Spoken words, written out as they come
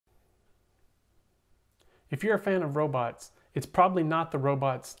If you're a fan of robots, it's probably not the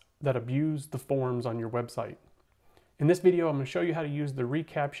robots that abuse the forms on your website. In this video, I'm going to show you how to use the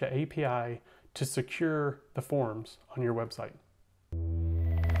reCaptcha API to secure the forms on your website.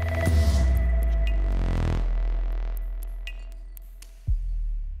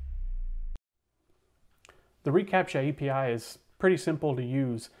 The reCaptcha API is pretty simple to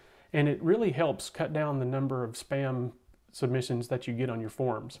use, and it really helps cut down the number of spam submissions that you get on your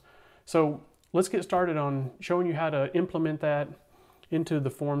forms. So let's get started on showing you how to implement that into the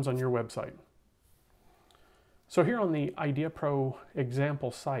forms on your website. So here on the IdeaPro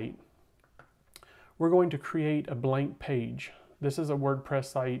example site, we're going to create a blank page. This is a WordPress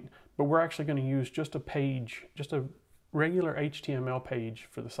site, but we're actually going to use just a page, just a regular HTML page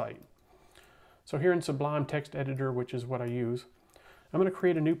for the site. So here in Sublime Text Editor, which is what I use, I'm going to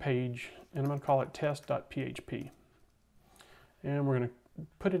create a new page and I'm going to call it test.php. And we're going to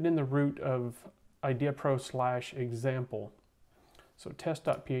put it in the root of IdeaPro/example. So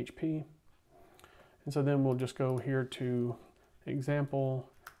test.php. And so then we'll just go here to example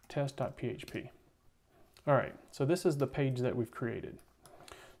test.php. All right, so this is the page that we've created.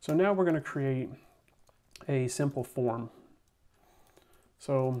 So now we're going to create a simple form.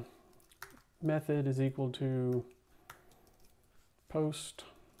 So method is equal to post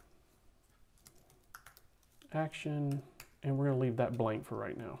action, and we're going to leave that blank for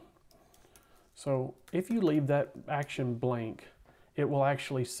right now. So if you leave that action blank, it will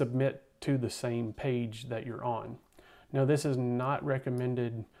actually submit to the same page that you're on. Now this is not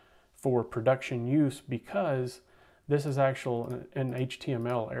recommended for production use because this is actually an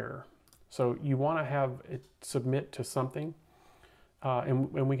HTML error. So you want to have it submit to something,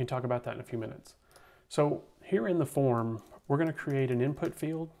 and we can talk about that in a few minutes. So here in the form, we're going to create an input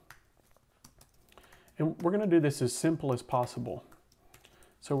field, and we're going to do this as simple as possible.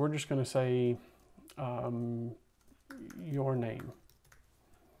 So we're just going to say your name,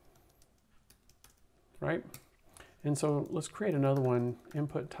 right? And so let's create another one.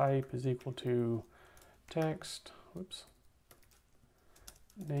 Input type is equal to text, whoops.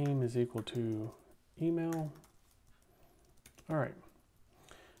 Name is equal to email. All right.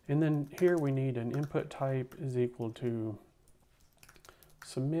 And then here we need an input type is equal to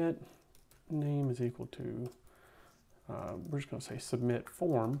submit. Name is equal to, we're just going to say submit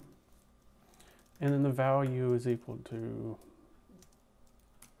form. And then the value is equal to,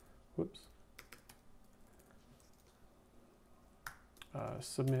 whoops.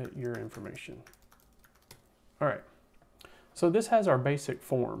 Submit your information. All right, so this has our basic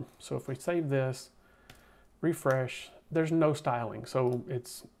form. So if we save this, refresh, there's no styling. So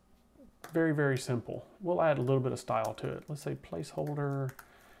it's very, very simple. We'll add a little bit of style to it. Let's say placeholder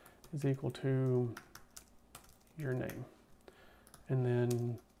is equal to your name. And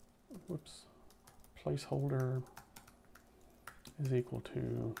then, whoops, placeholder is equal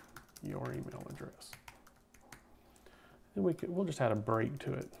to your email address. And we'll just add a break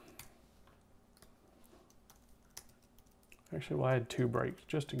to it. Actually, we'll add 2 breaks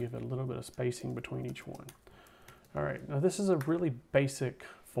just to give it a little bit of spacing between each one. All right, now this is a really basic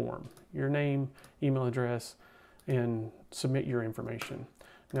form. Your name, email address, and submit your information.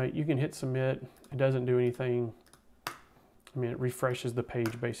 Now you can hit submit, it doesn't do anything. I mean, it refreshes the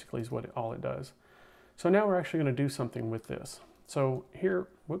page basically is what all it does. So now we're actually gonna do something with this. So here,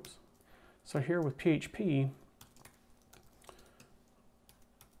 whoops. So here with PHP,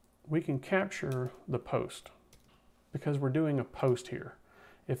 we can capture the post because we're doing a post here.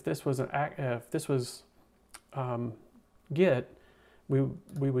 If this was get, we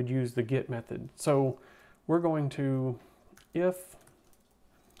would use the get method. So we're going to, if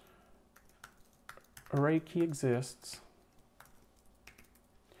array key exists,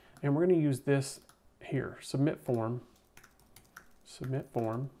 and we're going to use this here, submit form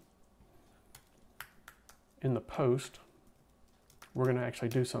in the post. We're going to actually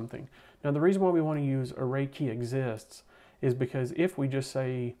do something. Now the reason why we want to use array key exists is because if we just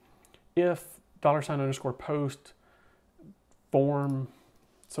say if $_post form,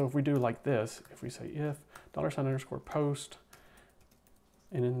 so if we do like this, if we say if $_post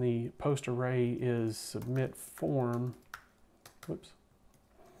and in the post array is submit form, whoops,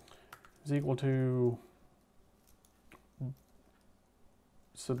 is equal to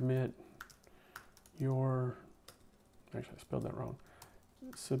submit your, actually I spelled that wrong.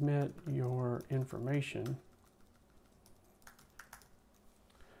 Submit your information.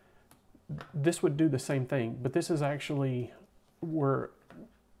 This would do the same thing, but this is actually, we're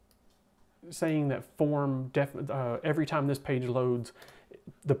saying that form, every time this page loads,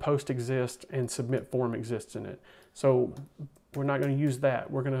 the post exists and submit form exists in it. So we're not going to use that.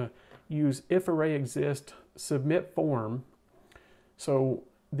 We're going to use if array exists submit form. So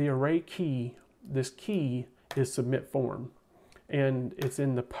the array key, this key is submit form, and it's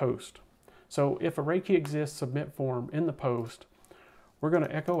in the post. So if array key exists, submit form in the post, we're going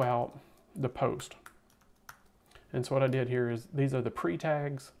to echo out the post. And so what I did here is these are the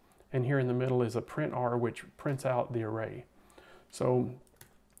pre-tags, and here in the middle is a print R, which prints out the array. So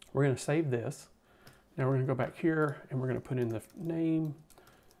we're going to save this. Now we're going to go back here and we're going to put in the name,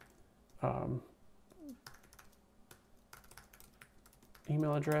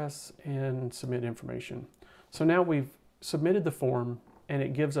 email address, and submit information. So now we've submitted the form and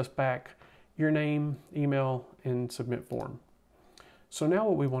it gives us back your name, email, and submit form. So now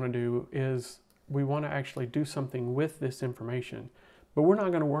what we want to do is we want to actually do something with this information, but we're not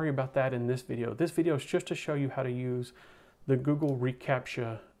going to worry about that in this video. This video is just to show you how to use the Google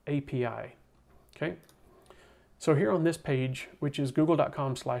reCaptcha API. Okay, so here on this page, which is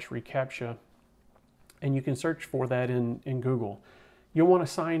google.com/reCaptcha, and you can search for that in Google. You'll want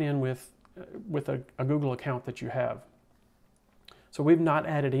to sign in with a Google account that you have. So we've not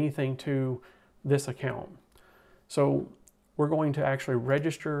added anything to this account. So we're going to actually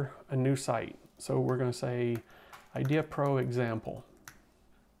register a new site. So we're going to say Idea Pro Example,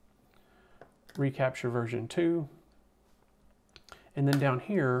 reCaptcha version 2. And then down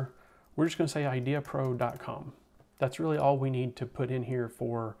here, we're just going to say ideapro.com. That's really all we need to put in here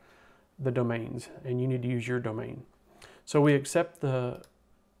for the domains, and you need to use your domain. So we accept the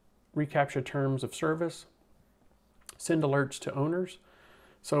reCaptcha terms of service, send alerts to owners.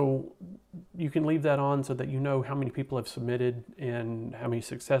 So you can leave that on so that you know how many people have submitted and how many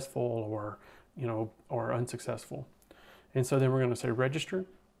successful or, or unsuccessful. And so then we're going to say register.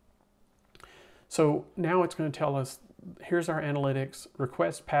 So now it's going to tell us, here's our analytics,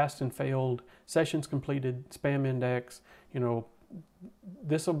 requests passed and failed, sessions completed, spam index.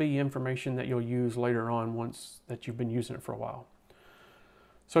 This will be information that you'll use later on once that you've been using it for a while.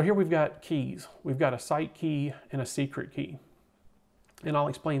 So here we've got keys. We've got a site key and a secret key. And I'll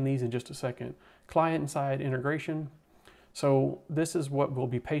explain these in just a second. Client-side integration. So this is what we'll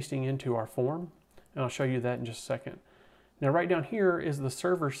be pasting into our form, and I'll show you that in just a second. Now right down here is the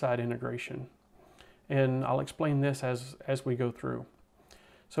server-side integration, and I'll explain this as we go through.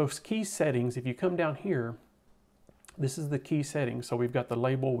 So key settings, if you come down here, this is the key settings. So we've got the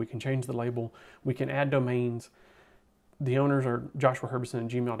label, we can change the label, we can add domains. The owners are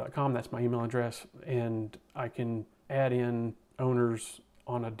joshuaherbison@gmail.com, that's my email address, and I can add in owners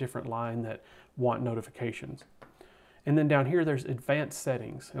on a different line that want notifications. And then down here there's advanced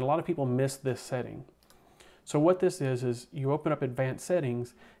settings, and a lot of people miss this setting. So what this is you open up advanced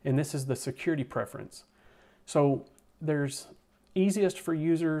settings, and this is the security preference. So there's easiest for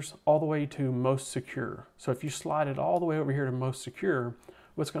users all the way to most secure. So if you slide it all the way over here to most secure,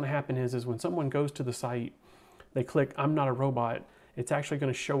 what's going to happen is when someone goes to the site, they click I'm not a robot, it's actually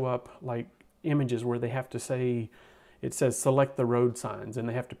going to show up like images where they have to say, it says select the road signs, and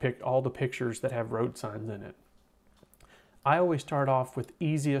they have to pick all the pictures that have road signs in it. I always start off with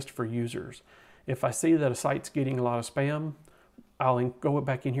easiest for users. If I see that a site's getting a lot of spam, I'll go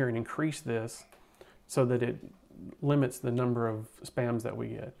back in here and increase this so that it limits the number of spams that we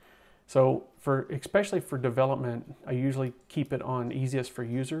get. So especially for development, I usually keep it on easiest for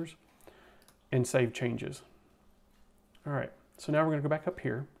users and save changes. All right, so now we're going to go back up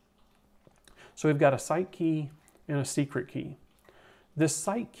here. So we've got a site key and a secret key. This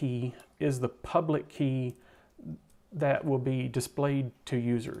site key is the public key that will be displayed to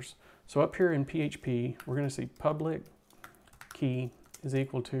users. So up here in PHP, we're going to see public key is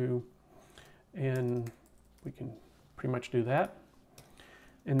equal to, and we can pretty much do that.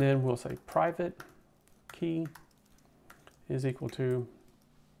 And then we'll say private key is equal to,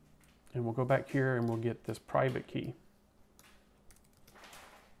 and we'll go back here and we'll get this private key.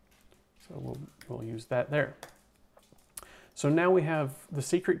 So we'll use that there. So now we have the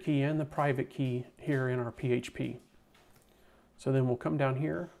secret key and the private key here in our PHP. So then we'll come down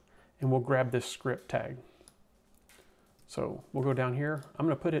here and we'll grab this script tag. So we'll go down here. I'm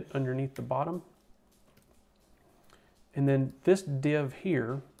going to put it underneath the bottom. And then this div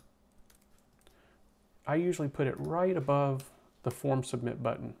here, I usually put it right above the form submit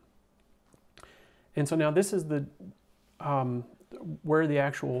button. And so now this is the where the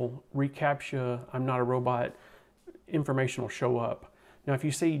actual reCaptcha I'm not a robot information will show up. Now if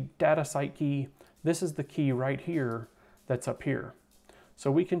you see data site key, this is the key right here that's up here.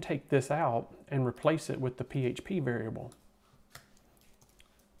 So we can take this out and replace it with the PHP variable.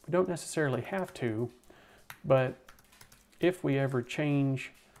 We don't necessarily have to, but if we ever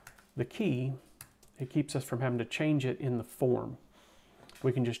change the key, it keeps us from having to change it in the form.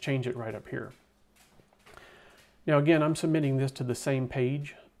 We can just change it right up here. Now again, I'm submitting this to the same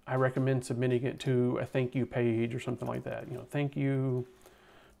page. I recommend submitting it to a thank you page or something like that. You know, thank you.php,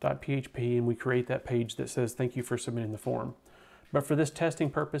 and we create that page that says thank you for submitting the form. But for this testing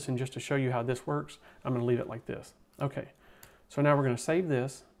purpose and just to show you how this works, I'm going to leave it like this. Okay, so now we're going to save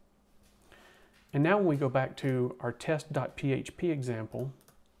this. And now when we go back to our test.php example,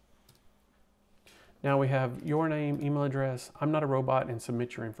 now we have your name, email address, I'm not a robot, and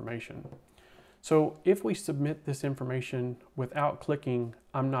submit your information. So if we submit this information without clicking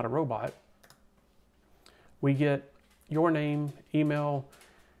I'm not a robot, we get your name, email,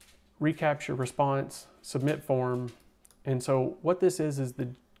 reCaptcha response, submit form. And so what this is the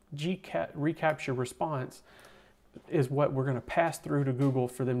reCaptcha response is what we're going to pass through to Google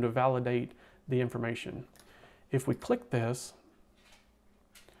for them to validate the information. If we click this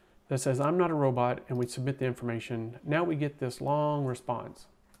that says I'm not a robot and we submit the information, now we get this long response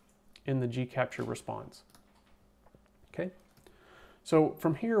in the reCaptcha response. Okay, so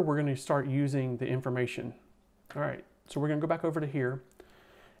from here we're going to start using the information. All right, so we're going to go back over to here,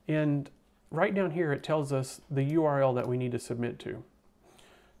 and right down here it tells us the URL that we need to submit to.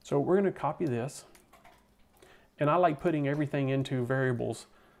 So we're going to copy this, and I like putting everything into variables.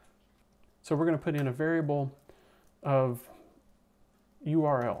 So we're going to put in a variable of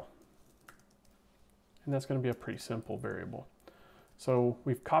URL, and that's going to be a pretty simple variable. So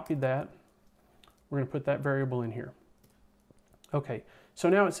we've copied that. We're going to put that variable in here. Okay, so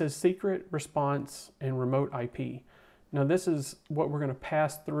now it says secret, response, and remote IP. Now this is what we're going to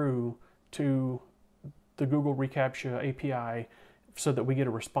pass through to the Google reCaptcha API so that we get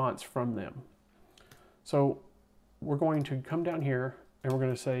a response from them. So we're going to come down here and we're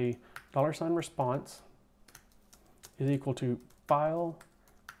going to say $response is equal to file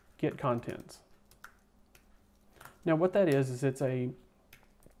get contents. Now what that is it's a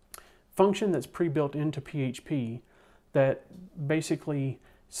function that's pre-built into PHP that basically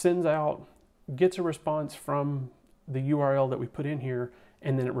sends out, gets a response from the URL that we put in here,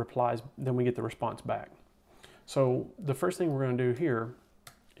 and then it replies, then we get the response back. So the first thing we're going to do here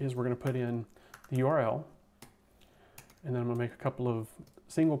is we're going to put in the URL, and then I'm going to make a couple of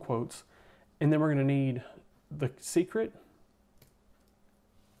single quotes, and then we're going to need the secret.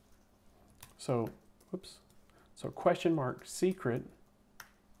 So, whoops. So question mark secret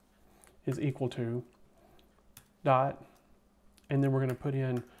is equal to dot, and then we're going to put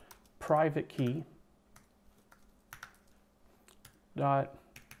in private key dot,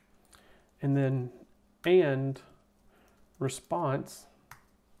 and then and response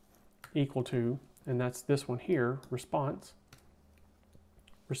equal to, and that's this one here, response.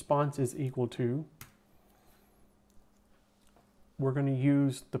 Response is equal to, we're going to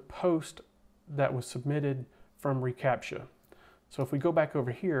use the post that was submitted from reCaptcha. So if we go back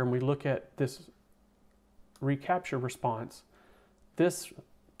over here and we look at this reCaptcha response, this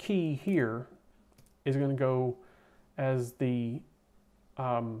key here is going to go as the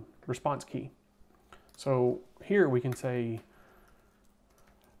response key. So here we can say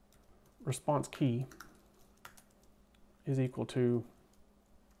response key is equal to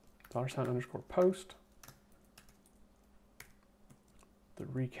 $_post, the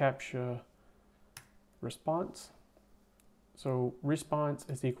reCaptcha response. So response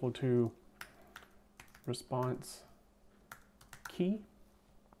is equal to response key.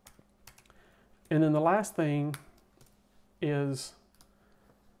 And then the last thing is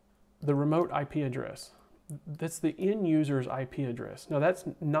the remote IP address. That's the end user's IP address. Now that's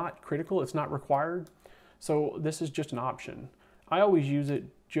not critical, it's not required. So this is just an option. I always use it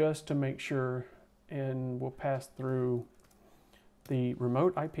just to make sure, and we'll pass through the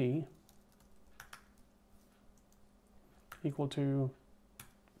remote IP equal to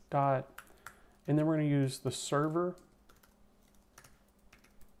dot, and then we're going to use the server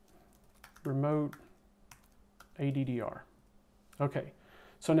remote ADDR. Okay,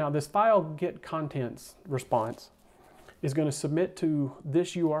 so now this file get contents response is going to submit to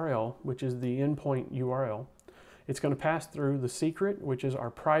this URL, which is the endpoint URL. It's going to pass through the secret, which is our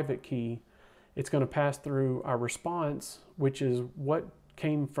private key. It's going to pass through our response, which is what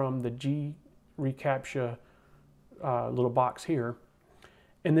came from the reCaptcha little box here.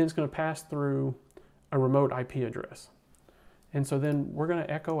 And then it's going to pass through a remote IP address. And so then we're going to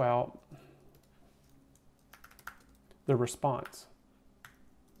echo out the response.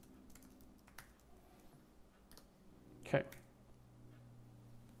 Okay.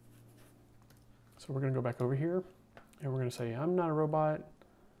 So we're going to go back over here and we're going to say, I'm not a robot,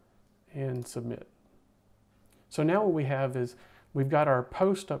 and submit. So now what we have is we've got our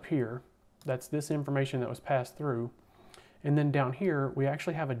post up here. That's this information that was passed through. And then down here, we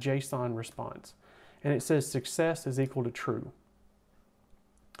actually have a JSON response. and it says success is equal to true.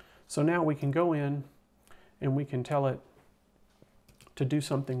 So now we can go in and we can tell it to do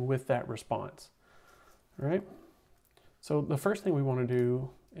something with that response. All right? So the first thing we want to do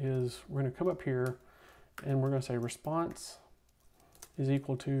is we're going to come up here and we're going to say response is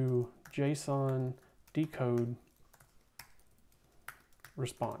equal to JSON decode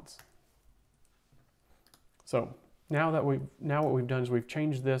response. So now what we've done is we've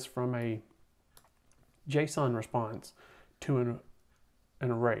changed this from a JSON response to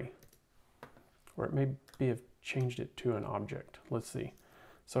an array, or it may be have changed it to an object. Let's see.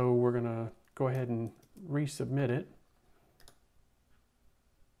 So we're going to go ahead and resubmit it.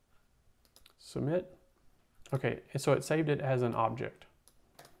 Submit. Okay, so it saved it as an object.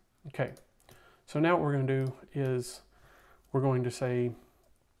 Okay, so now what we're going to do is we're going to say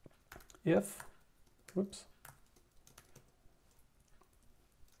if, whoops,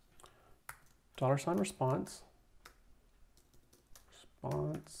 $response,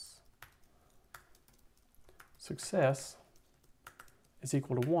 success is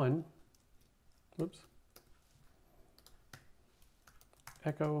equal to 1, whoops,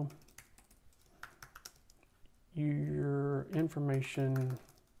 echo your information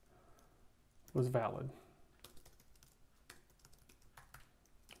was valid.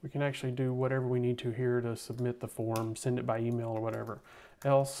 We can actually do whatever we need to here to submit the form, send it by email or whatever.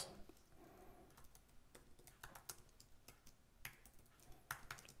 Else,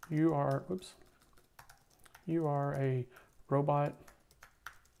 you are a robot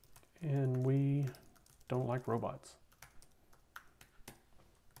and we don't like robots.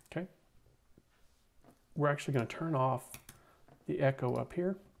 Okay. We're actually going to turn off the echo up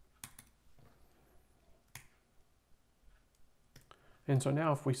here. And so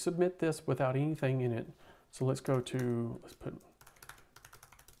now if we submit this without anything in it, so let's put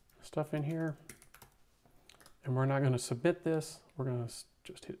stuff in here, and we're not going to submit this, we're going to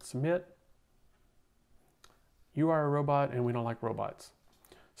just hit submit. You are a robot and we don't like robots.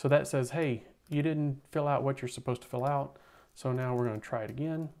 So that says, hey, you didn't fill out what you're supposed to fill out. So now we're going to try it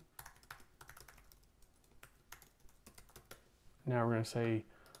again. Now we're going to say,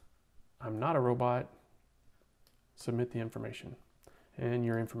 I'm not a robot, submit the information, and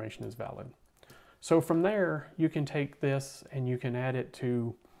your information is valid. So from there, you can take this and you can add it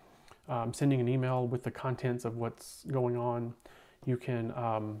to sending an email with the contents of what's going on. You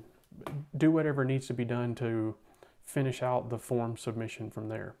can do whatever needs to be done to finish out the form submission from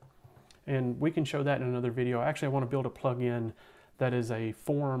there. And we can show that in another video. Actually, I want to build a plugin that is a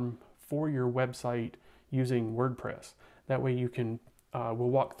form for your website using WordPress. That way you can, we'll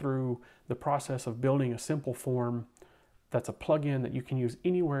walk through the process of building a simple form that's a plugin that you can use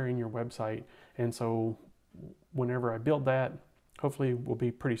anywhere in your website. And so whenever I build that, hopefully will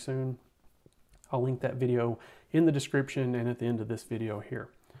be pretty soon, I'll link that video in the description and at the end of this video here.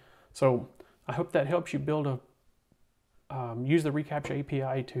 So I hope that helps you build use the reCaptcha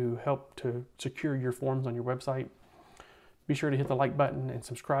API to help to secure your forms on your website. Be sure to hit the like button and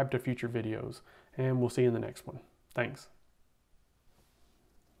subscribe to future videos, and we'll see you in the next one. Thanks.